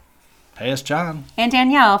Hey, it's John. And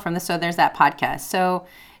Danielle from the So There's That podcast. So,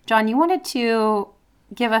 John, you wanted to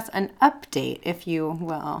give us an update, if you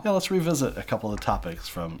will. Yeah, let's revisit a couple of topics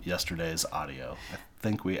from yesterday's audio. I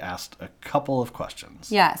think we asked a couple of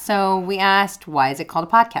questions. Yeah, so we asked, why is it called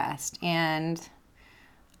a podcast?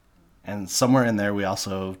 And somewhere in there, we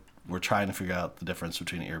also were trying to figure out the difference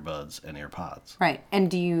between earbuds and earpods. right.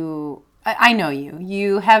 And I know you.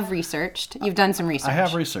 You have researched. You've done some research. I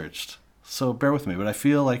have researched, so bear with me, but I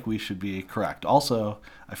feel like we should be correct. Also,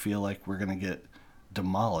 I feel like we're going to get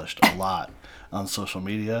demolished a lot on social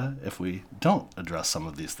media if we don't address some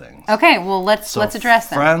of these things. Okay, well, let's address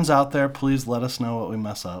them. Friends out there, please let us know what we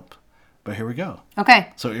mess up. But here we go.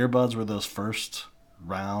 Okay. So earbuds were those first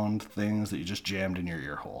round things that you just jammed in your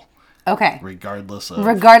ear hole. Okay. Regardless of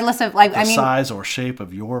the size or shape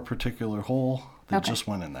of your particular hole, they just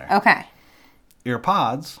went in there. Okay.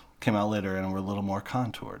 Earpods came out later and were a little more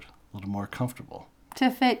contoured, a little more comfortable. To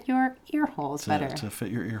fit your ear holes better. To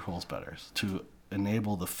fit your ear holes better. To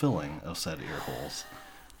enable the filling of said ear holes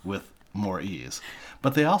with more ease.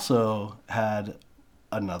 But they also had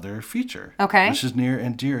another feature. Okay. Which is near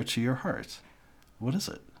and dear to your heart. What is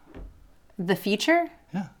it? The feature?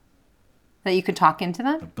 Yeah. That you could talk into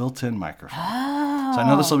them? A built-in microphone. Oh. So I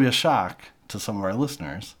know this will be a shock to some of our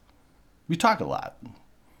listeners. We talk a lot.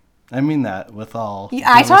 I mean that with all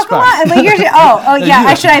I talk respect. a lot? Like you're, yeah.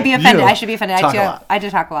 I should be offended. I should be offended. Talk a lot. I do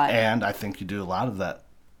talk a lot. And I think you do a lot of that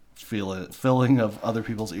filling of other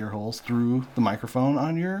people's ear holes through the microphone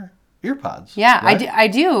on your earpods. Yeah, right? I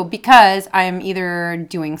do because I'm either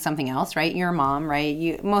doing something else, right? You're a mom,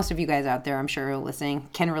 right? Most of you guys out there, I'm sure listening,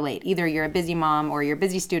 can relate. Either you're a busy mom or you're a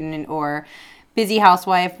busy student or busy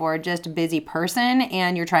housewife or just a busy person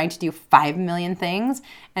and you're trying to do 5 million things,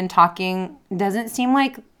 and talking doesn't seem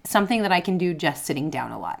like something that I can do just sitting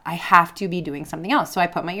down a lot. I have to be doing something else. So I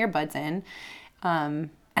put my earbuds in.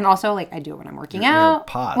 And also, like, I do it when I'm working out.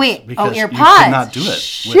 Earpods. Wait, because earpods. You cannot do it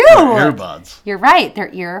Shoot. with your earbuds. You're right. They're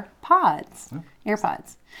earpods.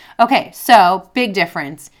 Earpods. Okay, so big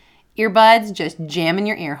difference. Earbuds just jam in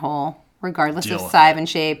your ear hole, regardless of size and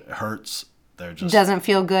shape. It hurts. They're just doesn't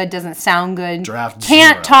feel good. Doesn't sound good. Draft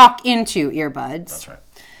Can't zero. talk into earbuds. That's right.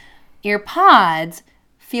 Earpods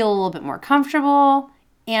feel a little bit more comfortable,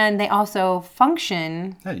 and they also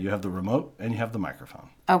function. Yeah, you have the remote and you have the microphone.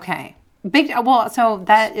 Okay. So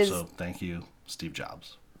that is. So thank you, Steve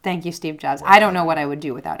Jobs. Thank you, Steve Jobs. I don't know what I would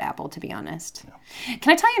do without Apple, to be honest. Yeah.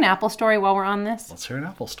 Can I tell you an Apple story while we're on this? Let's hear an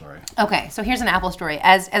Apple story. Okay, so here's an Apple story.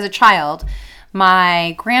 As a child,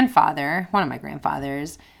 my grandfather, one of my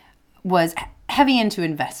grandfathers, was heavy into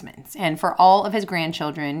investments. And for all of his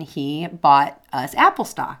grandchildren, he bought us Apple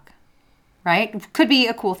stock, right? Could be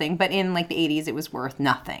a cool thing, but in like the 80s, it was worth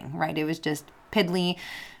nothing, right? It was just piddly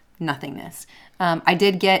nothingness. I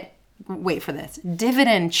did get, wait for this,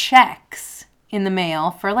 dividend checks in the mail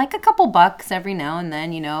for like a couple bucks every now and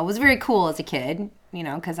then. It was very cool as a kid,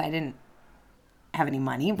 because I didn't have any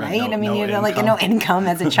money, right? No income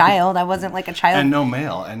as a child. I wasn't like a child. And no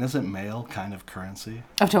mail. And isn't mail kind of currency?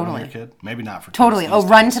 Oh, totally. When you're a kid? Maybe not for kids. Totally. These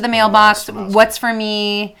Run days, to the mailbox. What's for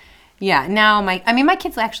me? Yeah. Now my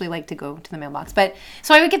kids actually like to go to the mailbox, but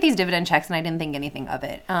so I would get these dividend checks and I didn't think anything of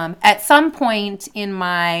it. At some point in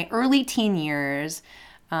my early teen years,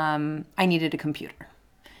 I needed a computer.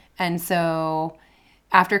 And so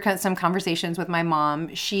after some conversations with my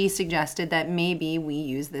mom, she suggested that maybe we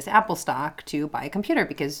use this Apple stock to buy a computer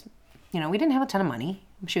because, we didn't have a ton of money.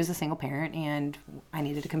 She was a single parent and I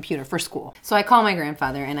needed a computer for school. So I called my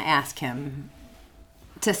grandfather and I asked him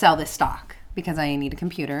to sell this stock because I need a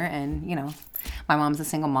computer. And, my mom's a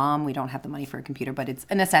single mom. We don't have the money for a computer, but it's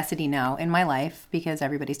a necessity now in my life because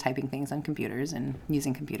everybody's typing things on computers and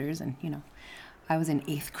using computers. And, I was in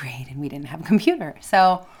 8th grade and we didn't have a computer.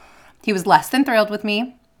 So he was less than thrilled with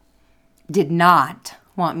me, did not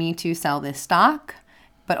want me to sell this stock,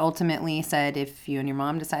 but ultimately said, if you and your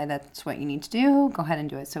mom decide that's what you need to do, go ahead and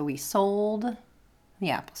do it. So we sold the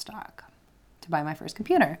Apple stock to buy my first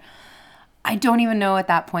computer. I don't even know at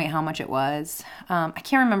that point how much it was. I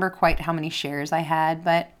can't remember quite how many shares I had,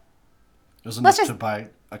 but was enough to buy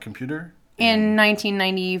a computer? In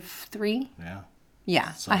 1993? Yeah.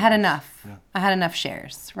 Yeah, I had enough. Yeah. I had enough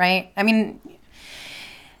shares, right? I mean,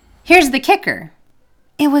 here's the kicker.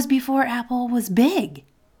 It was before Apple was big.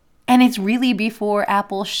 And it's really before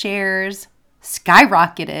Apple shares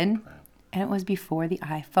skyrocketed. Right. And it was before the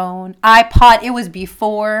iPhone, iPod. It was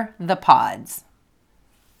before the pods.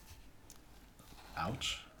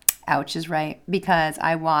 Ouch. Ouch is right. Because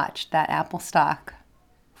I watched that Apple stock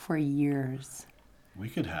for years. We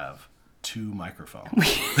could have 2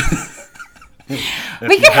 microphones.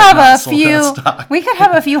 We could have a few. We could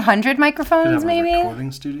have a few hundred microphones, maybe.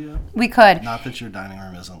 Recording studio. We could. Not that your dining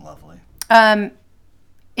room isn't lovely.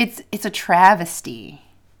 It's a travesty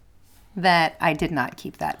that I did not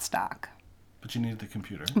keep that stock. But you needed the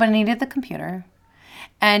computer. But I needed the computer.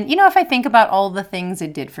 And, you know, if I think about all the things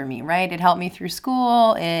it did for me, right? It helped me through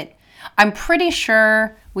school. I'm pretty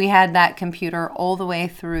sure we had that computer all the way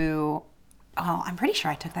through. Oh, I'm pretty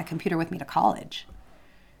sure I took that computer with me to college.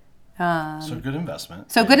 So good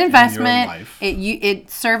investment. So good investment. It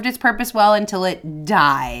served its purpose well until it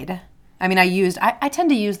died. I mean, I tend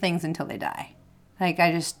to use things until they die. Like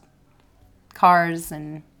cars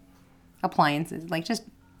and appliances, like just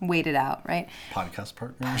wait it out, right? Podcast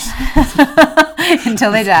partners.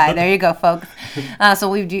 Until they die. There you go, folks. So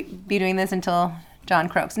we'd be doing this until John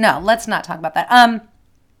croaks. No, let's not talk about that.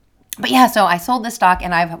 But yeah, so I sold this stock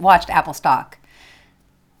and I've watched Apple stock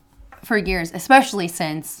for years, especially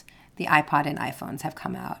since the iPod and iPhones have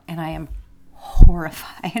come out. And I am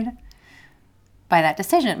horrified by that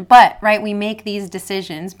decision. But, right, we make these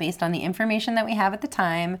decisions based on the information that we have at the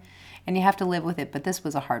time, and you have to live with it. But this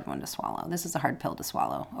was a hard one to swallow. This is a hard pill to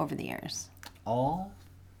swallow over the years. All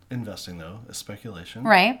investing, though, is speculation.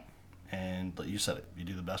 Right. And you said it. You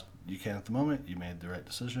do the best you can at the moment. You made the right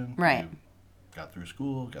decision. Right. You got through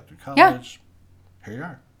school, got through college. Yeah. Here you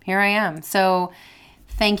are. Here I am. So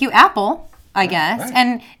thank you, Apple, I guess. Right.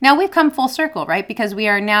 And now we've come full circle, right? Because we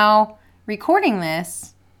are now recording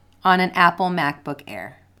this on an Apple MacBook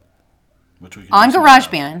Air. Which we can on do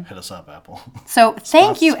GarageBand. Hit us up, Apple. So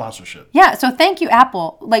thank you. Sponsorship. Yeah, so thank you,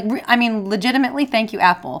 Apple. Legitimately thank you,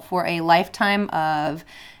 Apple, for a lifetime of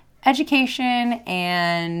education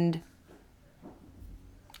and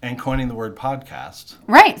coining the word podcast.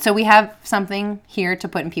 Right. So we have something here to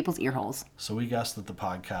put in people's ear holes. So we guessed that the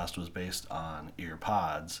podcast was based on ear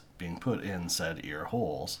pods being put in said ear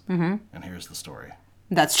holes. Mm-hmm. And here's the story.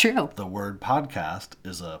 That's true. The word podcast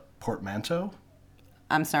is a portmanteau.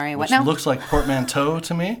 I'm sorry, what which now? Looks like portmanteau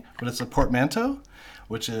to me, but it's a portmanteau,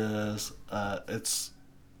 which is, it's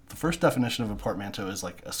the first definition of a portmanteau is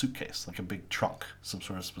like a suitcase, like a big trunk, some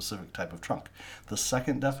sort of specific type of trunk. The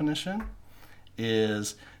second definition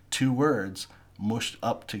is two words mushed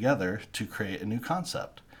up together to create a new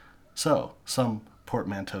concept. So some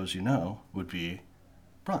portmanteaus would be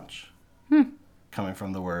brunch, coming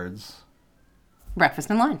from the words breakfast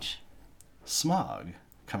and lunch. Smog,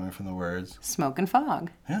 coming from the words smoke and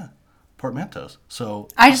fog. Yeah, portmanteaus. So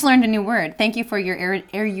I just learned a new word. Thank you for your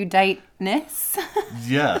eruditeness.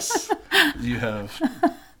 Yes, you have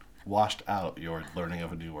washed out your learning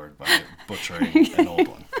of a new word by butchering an old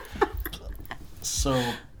one. So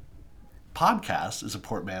podcast is a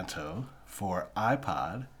portmanteau for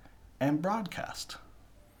iPod and broadcast.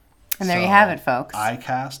 And there you have it, folks.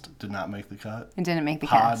 iCast did not make the cut. It didn't make the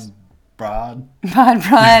cast. Broad.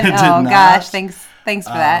 Oh gosh, thanks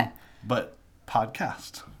for that. But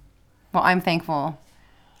podcast. Well, I'm thankful.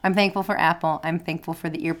 I'm thankful for Apple. I'm thankful for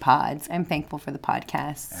the ear pods. I'm thankful for the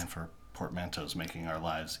podcasts. And for portmanteaus making our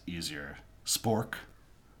lives easier. Spork.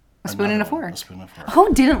 A spoon and a fork. A spoon and a fork.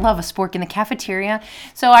 Who didn't love a spork in the cafeteria?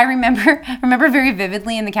 So I remember very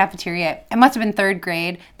vividly in the cafeteria, it must have been third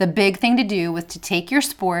grade, the big thing to do was to take your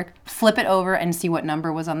spork, flip it over, and see what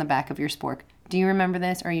number was on the back of your spork. Do you remember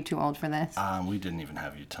this? Or are you too old for this? We didn't even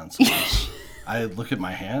have utensils. I look at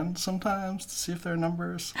my hand sometimes to see if there are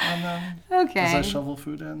numbers on them. Okay. As I shovel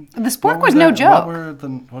food in. The spork was no joke.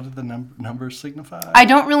 What did the numbers signify? I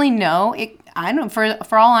don't really know.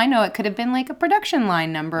 For all I know, it could have been like a production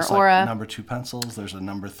line number it's or like a number 2 pencils. There's a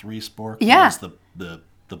number 3 spork. Yeah. That's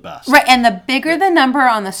the best. Right, and the bigger the number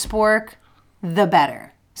on the spork, the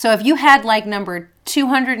better. So if you had like number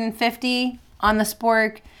 250 on the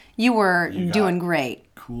spork, you were doing great.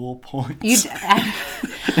 Cool points.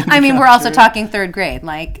 I mean, we're also talking third grade.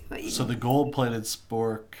 So the gold-plated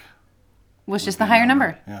spork was just the higher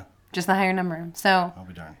number. Yeah. Just the higher number. So I'll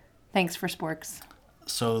be darned. Thanks for sporks.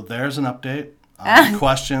 So there's an update on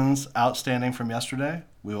questions outstanding from yesterday.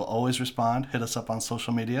 We will always respond. Hit us up on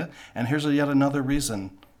social media. And here's yet another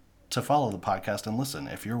reason to follow the podcast and listen.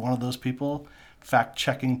 If you're one of those people,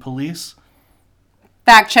 fact-checking police,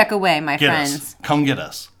 fact check away, my friends. Us. Come get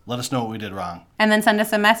us. Let us know what we did wrong. And then send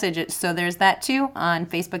us a message. So there's that too on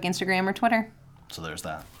Facebook, Instagram, or Twitter. So there's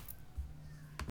that.